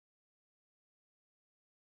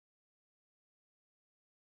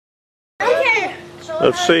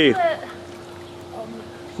Let's see.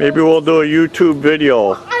 Maybe we'll do a YouTube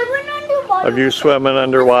video of you swimming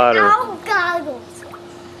underwater. Goggles.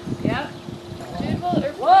 Yep. Jude will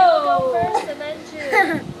go first and then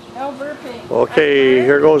Jude. No burping. Okay,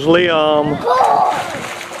 here goes Liam.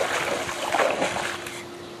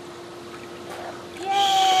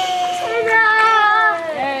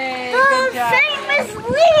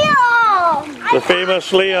 The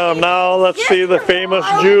famous Liam. Now let's see the famous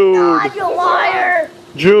Jude. You liar.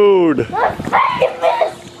 Jude. The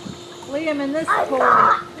famous. Liam in this pool.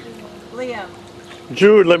 Liam.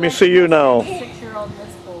 Jude, let me see you now. 6-year-old in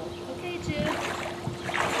this pool. Okay, Jude.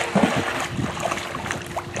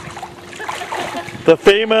 The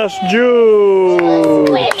famous Jude.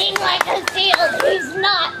 Swimming like a seal. He's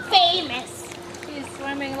not famous. He's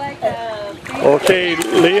swimming like a... Okay,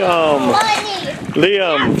 Liam. Funny.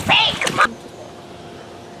 Liam. Fake.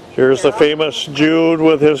 Here's the famous Jude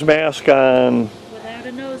with his mask on. Without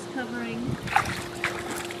a nose covering.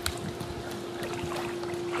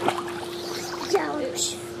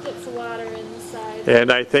 Gets water inside.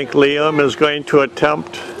 And I think Liam is going to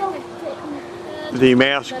attempt the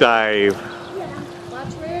mask dive.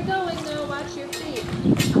 Watch where you're going though. Watch your feet.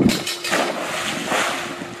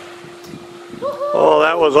 Oh,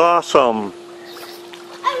 that was awesome.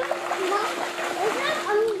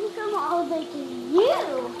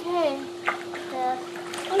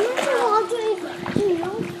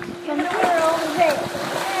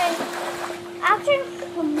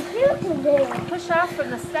 Push off from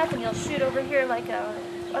the step and you'll shoot over here like a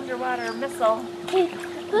underwater missile.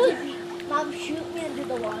 Mom, shoot me into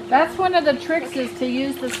the water. That's one of the tricks, is to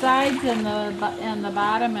use the sides and the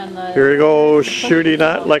bottom and the... Here he goes, shooting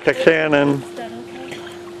it like a cannon.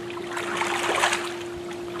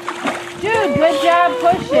 Jude, good job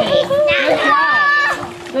pushing. Good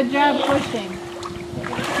job. Good job pushing.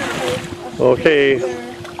 Okay.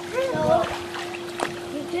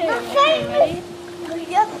 Ready?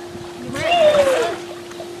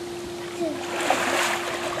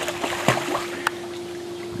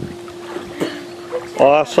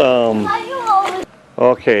 Awesome.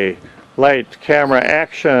 Okay, light, camera,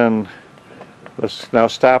 action. Let's now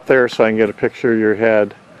stop there so I can get a picture of your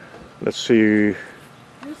head. Let's see.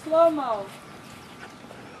 Do slow-mo.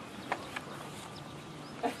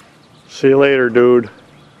 See you later, dude.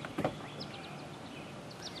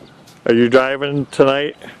 Are you driving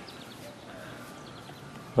tonight?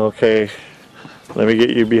 Okay, let me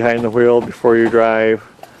get you behind the wheel before you drive.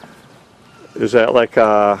 Is that like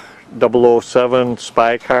a 007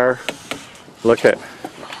 spy car? Look at.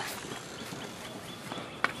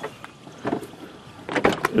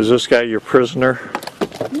 Is this guy your prisoner?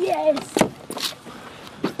 Yes.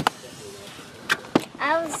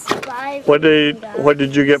 I was spy. What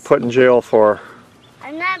did you get put in jail for?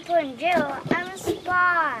 I'm not put in jail. I'm a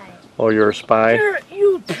spy. Oh, you're a spy?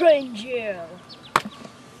 You put in jail.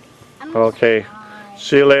 Okay.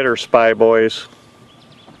 See you later, spy boys.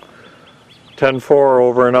 10-4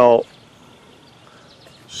 over and out.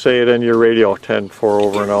 Say it in your radio, 10-4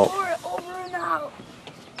 over and out.